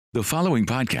The following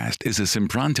podcast is a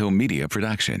Sempronto Media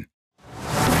production.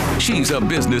 She's a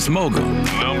business mogul,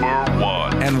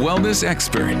 #1, and wellness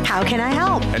expert. How can I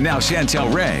help? And now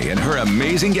Chantel Ray and her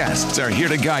amazing guests are here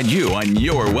to guide you on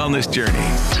your wellness journey.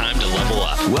 Time to level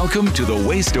up. Welcome to the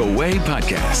Waste Away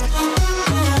podcast.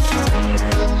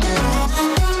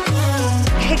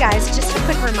 Hey guys, just a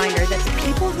quick reminder that the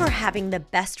people who are having the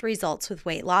best results with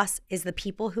weight loss is the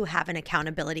people who have an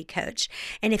accountability coach.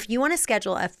 And if you want to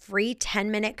schedule a free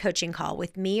 10-minute coaching call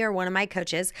with me or one of my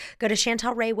coaches, go to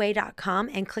chantelrayway.com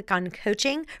and click on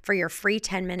coaching for your free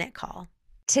 10-minute call.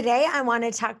 Today, I want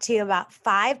to talk to you about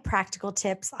 5 practical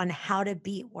tips on how to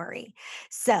beat worry.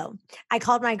 So I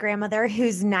called my grandmother,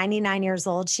 who's 99 years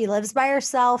old. She lives by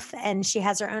herself and she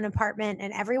has her own apartment.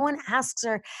 And everyone asks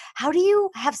her, how do you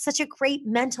have such a great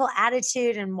mental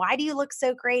attitude? And why do you look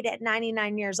so great at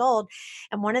 99 years old?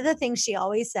 And one of the things she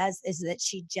always says is that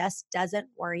she just doesn't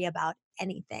worry about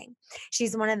anything.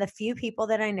 She's one of the few people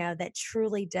that I know that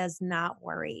truly does not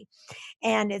worry.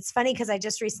 And it's funny because I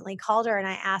just recently called her and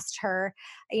I asked her,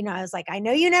 I was like, I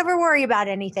know you never worry about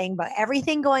anything, but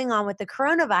everything going on with the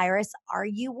coronavirus, are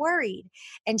you worried?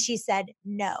 And she said,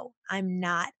 no, I'm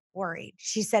not worried.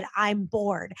 She said, I'm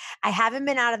bored. I haven't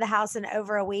been out of the house in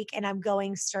over a week and I'm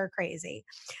going stir crazy.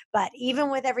 But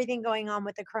even with everything going on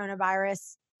with the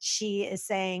coronavirus, she is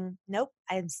saying, nope,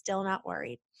 I'm still not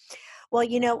worried. Well,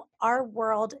 our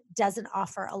world doesn't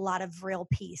offer a lot of real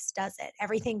peace, does it?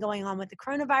 Everything going on with the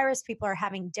coronavirus, people are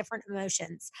having different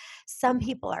emotions. Some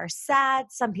people are sad,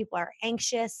 some people are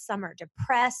anxious, some are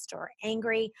depressed or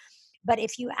angry. But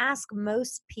if you ask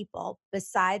most people,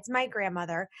 besides my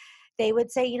grandmother, they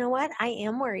would say, you know what? I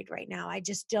am worried right now. I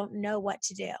just don't know what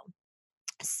to do.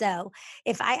 So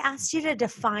if I asked you to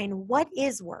define what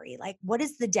is worry, like what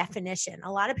is the definition?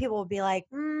 A lot of people would be like,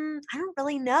 I don't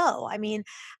really know. I mean,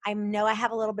 I know I have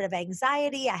a little bit of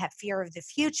anxiety. I have fear of the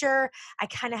future. I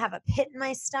kind of have a pit in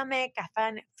my stomach.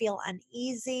 Feel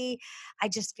uneasy. I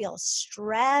just feel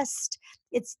stressed.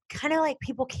 It's kind of like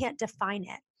people can't define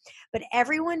it, but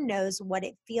everyone knows what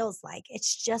it feels like.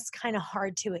 It's just kind of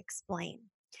hard to explain.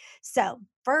 So,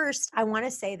 first, I want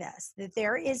to say this that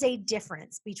there is a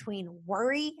difference between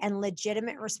worry and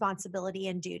legitimate responsibility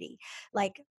and duty.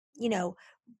 Like,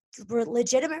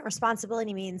 legitimate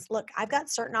responsibility means, look, I've got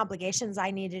certain obligations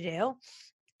I need to do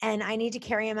and I need to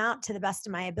carry them out to the best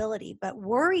of my ability. But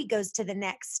worry goes to the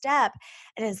next step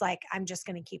and is like, I'm just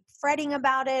going to keep fretting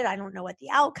about it. I don't know what the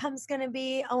outcome's going to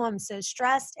be. Oh, I'm so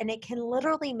stressed. And it can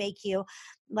literally make you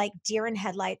like deer in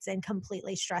headlights and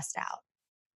completely stressed out.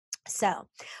 So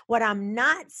what I'm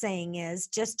not saying is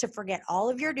just to forget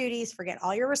all of your duties, forget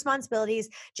all your responsibilities,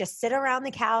 just sit around the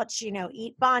couch,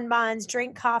 eat bonbons,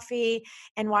 drink coffee,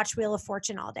 and watch Wheel of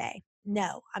Fortune all day.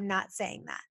 No, I'm not saying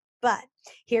that. But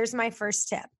here's my first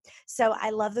tip. So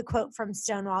I love the quote from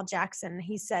Stonewall Jackson.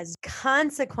 He says,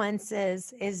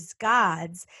 consequences is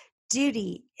God's,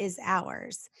 duty is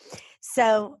ours.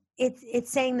 So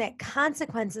it's saying that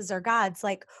consequences are God's.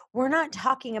 Like, we're not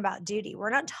talking about duty. We're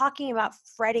not talking about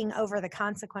fretting over the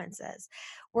consequences.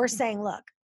 We're saying, look,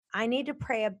 I need to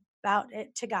pray about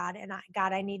it to God. And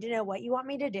God, I need to know what you want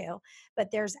me to do.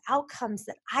 But there's outcomes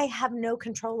that I have no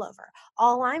control over.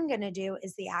 All I'm going to do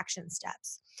is the action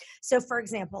steps. So for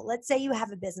example, let's say you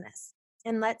have a business.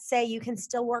 And let's say you can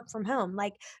still work from home.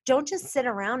 Like, don't just sit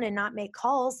around and not make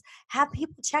calls. Have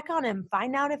people check on them,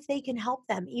 find out if they can help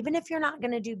them. Even if you're not going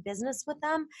to do business with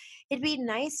them, it'd be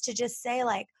nice to just say,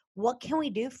 like, what can we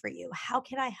do for you? How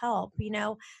can I help?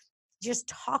 Just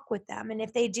talk with them. And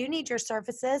if they do need your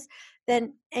services,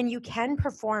 then, and you can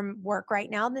perform work right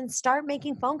now, then start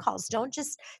making phone calls. Don't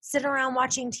just sit around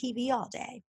watching TV all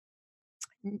day.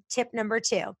 Tip number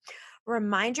 2.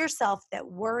 Remind yourself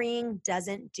that worrying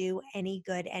doesn't do any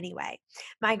good anyway.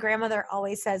 My grandmother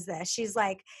always says this. She's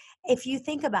like, if you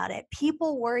think about it,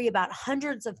 people worry about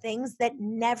hundreds of things that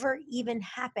never even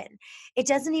happen. It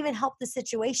doesn't even help the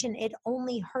situation. It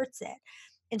only hurts it.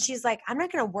 And she's like, I'm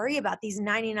not going to worry about these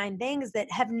 99 things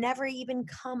that have never even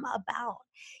come about.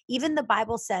 Even the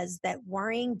Bible says that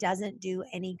worrying doesn't do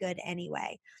any good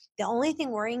anyway. The only thing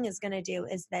worrying is going to do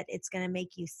is that it's going to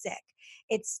make you sick.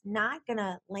 It's not going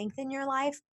to lengthen your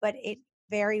life, but it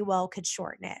very well could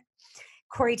shorten it.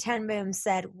 Corrie ten Boom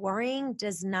said, worrying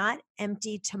does not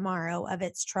empty tomorrow of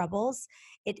its troubles.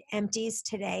 It empties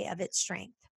today of its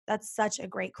strength. That's such a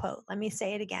great quote. Let me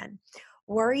say it again.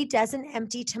 Worry doesn't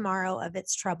empty tomorrow of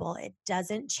its trouble. It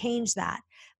doesn't change that,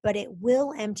 but it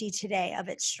will empty today of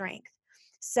its strength.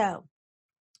 So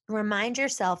remind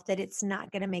yourself that it's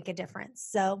not going to make a difference.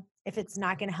 So if it's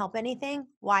not going to help anything,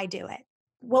 why do it?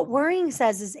 what worrying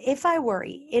says is if I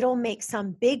worry, it'll make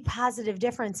some big positive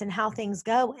difference in how things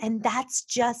go. And that's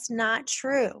just not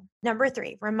true. Number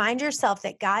 3, remind yourself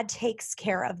that God takes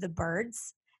care of the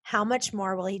birds. How much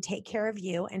more will he take care of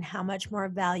you, and how much more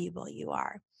valuable you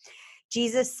are?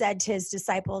 Jesus said to his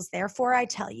disciples, therefore I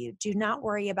tell you, do not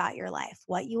worry about your life,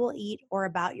 what you will eat, or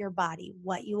about your body,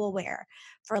 what you will wear.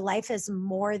 For life is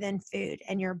more than food,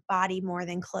 and your body more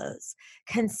than clothes.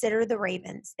 Consider the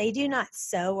ravens. They do not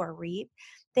sow or reap.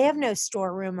 They have no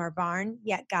storeroom or barn,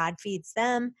 yet God feeds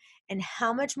them. And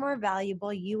how much more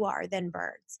valuable you are than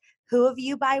birds. Who of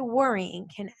you by worrying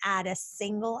can add a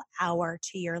single hour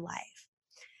to your life?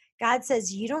 God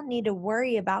says, you don't need to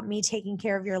worry about me taking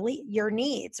care of your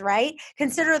needs, right?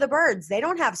 Consider the birds. They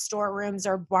don't have storerooms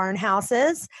or barn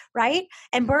houses, right?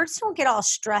 And birds don't get all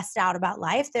stressed out about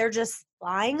life. They're just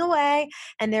flying away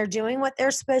and they're doing what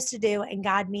they're supposed to do, and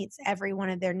God meets every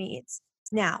one of their needs.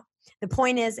 Now, the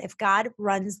point is, if God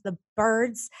runs the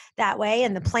birds that way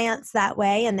and the plants that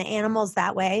way and the animals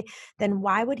that way, then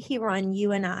why would he run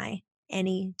you and I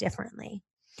any differently?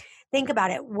 Think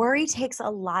about it. Worry takes a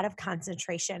lot of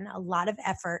concentration, a lot of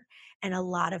effort, and a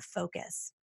lot of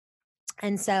focus.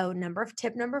 And so,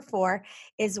 tip number 4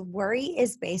 is worry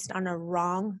is based on a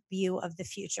wrong view of the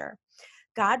future.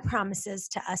 God promises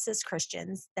to us as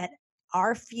Christians that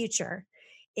our future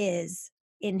is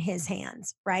in his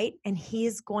hands, right? And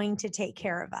he's going to take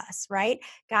care of us, right?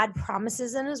 God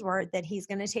promises in his word that he's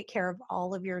going to take care of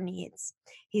all of your needs.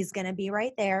 He's going to be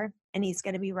right there, and he's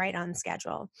going to be right on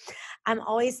schedule. I'm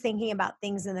always thinking about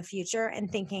things in the future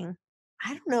and thinking,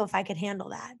 I don't know if I could handle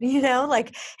that.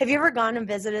 Like, have you ever gone and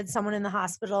visited someone in the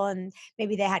hospital and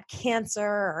maybe they had cancer,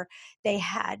 or they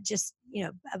had just,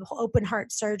 open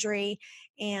heart surgery,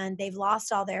 and they've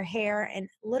lost all their hair? And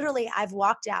literally, I've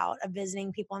walked out of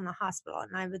visiting people in the hospital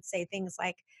and I would say things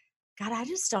like, God, I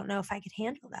just don't know if I could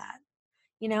handle that.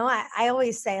 I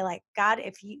always say, like, God,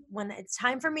 when it's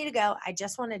time for me to go, I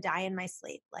just want to die in my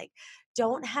sleep. Like,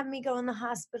 don't have me go in the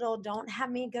hospital. Don't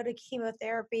have me go to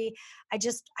chemotherapy. I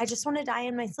just want to die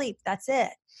in my sleep. That's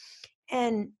it.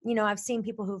 And, I've seen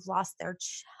people who've lost their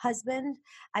husband.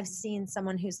 I've seen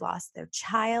someone who's lost their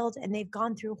child, and they've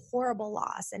gone through horrible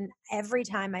loss. And every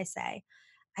time I say,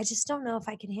 I just don't know if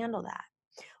I can handle that.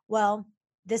 Well,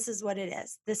 this is what it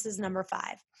is. This is number 5.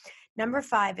 Number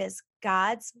 5 is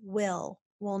God's will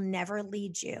never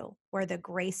lead you where the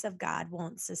grace of God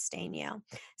won't sustain you.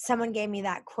 Someone gave me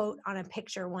that quote on a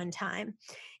picture one time,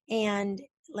 and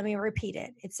let me repeat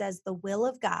it. It says, the will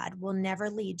of God will never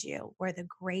lead you where the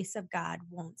grace of God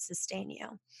won't sustain you.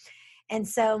 And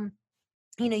so,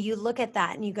 you look at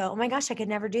that and you go, oh my gosh, I could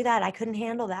never do that. I couldn't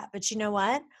handle that. But you know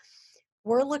what?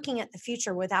 We're looking at the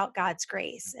future without God's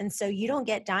grace. And so you don't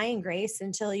get dying grace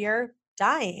until you're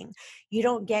dying. You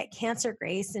don't get cancer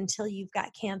grace until you've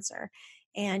got cancer.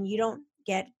 And you don't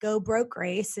get go broke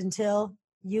grace until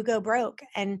you go broke.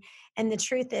 And the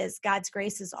truth is, God's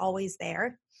grace is always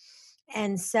there.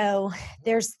 And so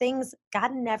there's things,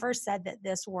 God never said that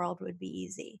this world would be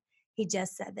easy. He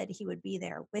just said that he would be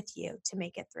there with you to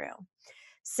make it through.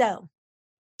 So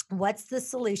what's the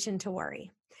solution to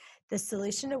worry? The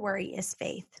solution to worry is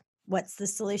faith. What's the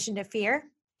solution to fear?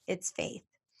 It's faith.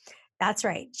 That's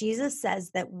right. Jesus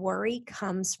says that worry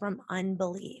comes from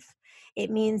unbelief. It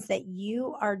means that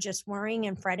you are just worrying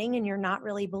and fretting, and you're not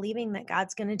really believing that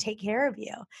God's going to take care of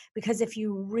you. Because if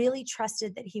you really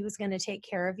trusted that he was going to take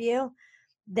care of you,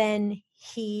 then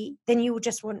you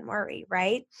just wouldn't worry,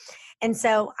 right? And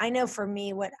so I know for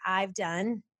me, what I've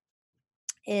done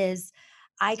is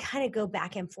I kind of go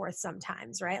back and forth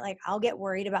sometimes, right? Like, I'll get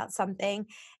worried about something.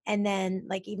 And then,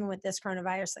 like, even with this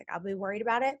coronavirus, like, I'll be worried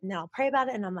about it and then I'll pray about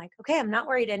it. And I'm like, okay, I'm not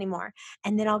worried anymore.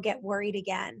 And then I'll get worried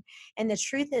again. And the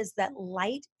truth is that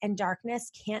light and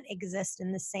darkness can't exist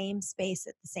in the same space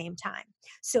at the same time.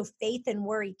 So faith and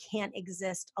worry can't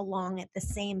exist along at the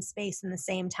same space in the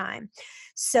same time.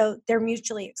 So they're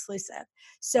mutually exclusive.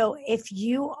 So if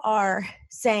you are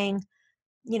saying,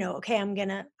 okay, I'm going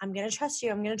to trust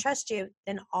you. I'm going to trust you.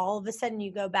 Then all of a sudden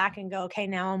you go back and go, okay,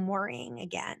 now I'm worrying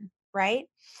again. Right.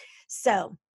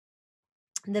 So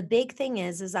the big thing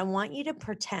is I want you to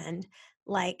pretend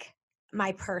like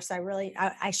my purse.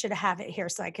 I should have it here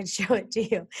so I can show it to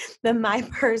you. But my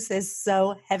purse is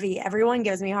so heavy. Everyone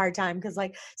gives me a hard time because,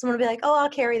 like, someone will be like, oh, I'll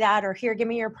carry that, or here, give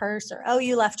me your purse, or oh,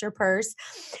 you left your purse.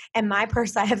 And my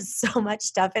purse, I have so much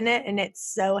stuff in it and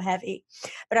it's so heavy.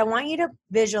 But I want you to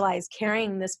visualize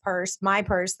carrying this purse, my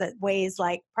purse that weighs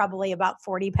like probably about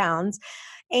 40 pounds.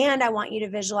 And I want you to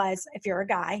visualize, if you're a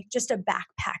guy, just a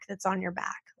backpack that's on your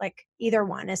back, like either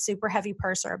one, a super heavy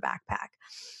purse or a backpack.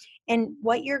 And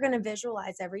what you're going to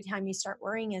visualize every time you start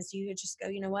worrying is you just go,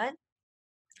 you know what?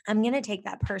 I'm going to take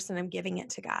that purse and I'm giving it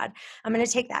to God. I'm going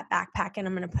to take that backpack and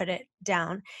I'm going to put it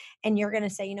down. And you're going to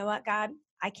say, you know what, God,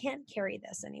 I can't carry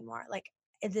this anymore. Like,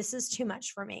 this is too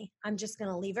much for me. I'm just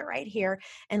going to leave it right here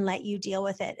and let you deal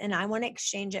with it. And I want to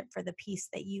exchange it for the peace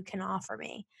that you can offer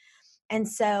me. And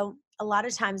so a lot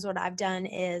of times what I've done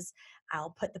is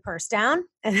I'll put the purse down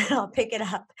and then I'll pick it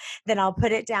up, then I'll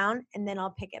put it down and then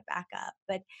I'll pick it back up.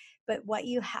 But what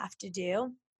you have to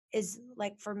do is,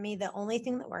 like, for me, the only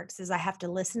thing that works is I have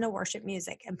to listen to worship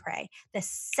music and pray. The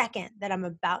second that I'm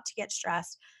about to get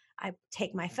stressed, I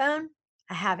take my phone,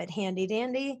 I have it handy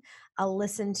dandy. I'll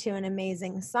listen to an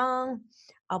amazing song,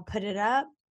 I'll put it up,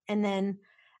 and then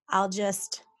I'll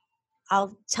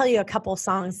tell you a couple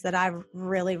songs that I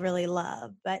really, really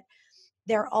love, but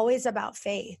they're always about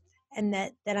faith and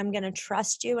that I'm going to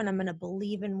trust you and I'm going to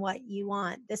believe in what you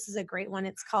want. This is a great one.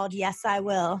 It's called Yes, I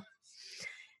Will.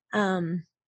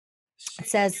 It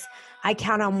says, I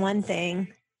count on one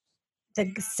thing.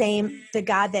 The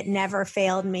God that never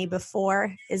failed me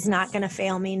before is not going to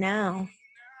fail me now.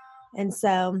 And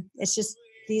so it's just,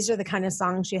 these are the kind of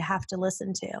songs you have to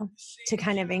listen to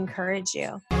kind of encourage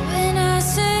you. When I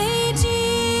say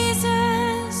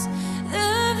Jesus,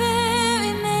 the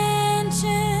very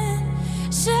mention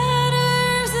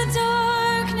shatters the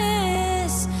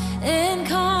darkness and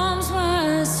calms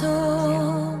my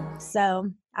soul. So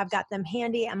I've got them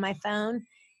handy on my phone.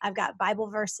 I've got Bible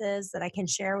verses that I can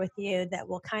share with you that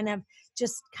will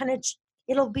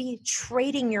it'll be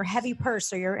trading your heavy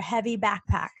purse or your heavy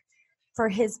backpack for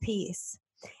his peace.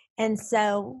 And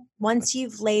so once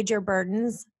you've laid your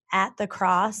burdens at the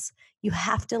cross, you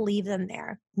have to leave them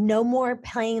there. No more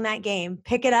playing that game.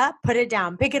 Pick it up, put it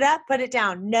down. Pick it up, put it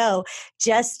down. No,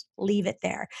 just leave it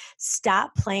there.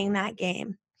 Stop playing that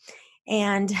game.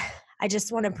 And I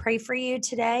just want to pray for you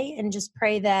today and just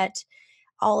pray that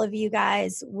all of you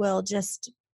guys will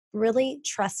just really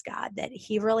trust God, that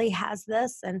he really has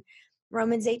this. And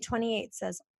Romans 8:28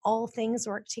 says, all things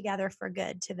work together for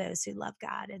good to those who love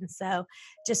God. And so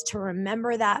just to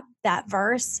remember that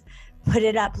verse, put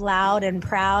it up loud and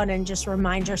proud and just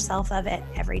remind yourself of it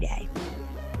every day.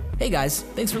 Hey guys,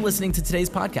 thanks for listening to today's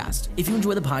podcast. If you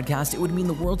enjoy the podcast, it would mean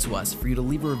the world to us for you to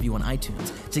leave a review on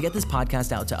iTunes to get this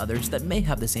podcast out to others that may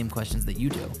have the same questions that you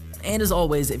do. And as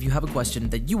always, if you have a question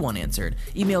that you want answered,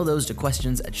 email those to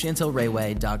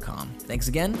questions@chantelrayway.com. Thanks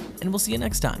again, and we'll see you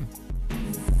next time.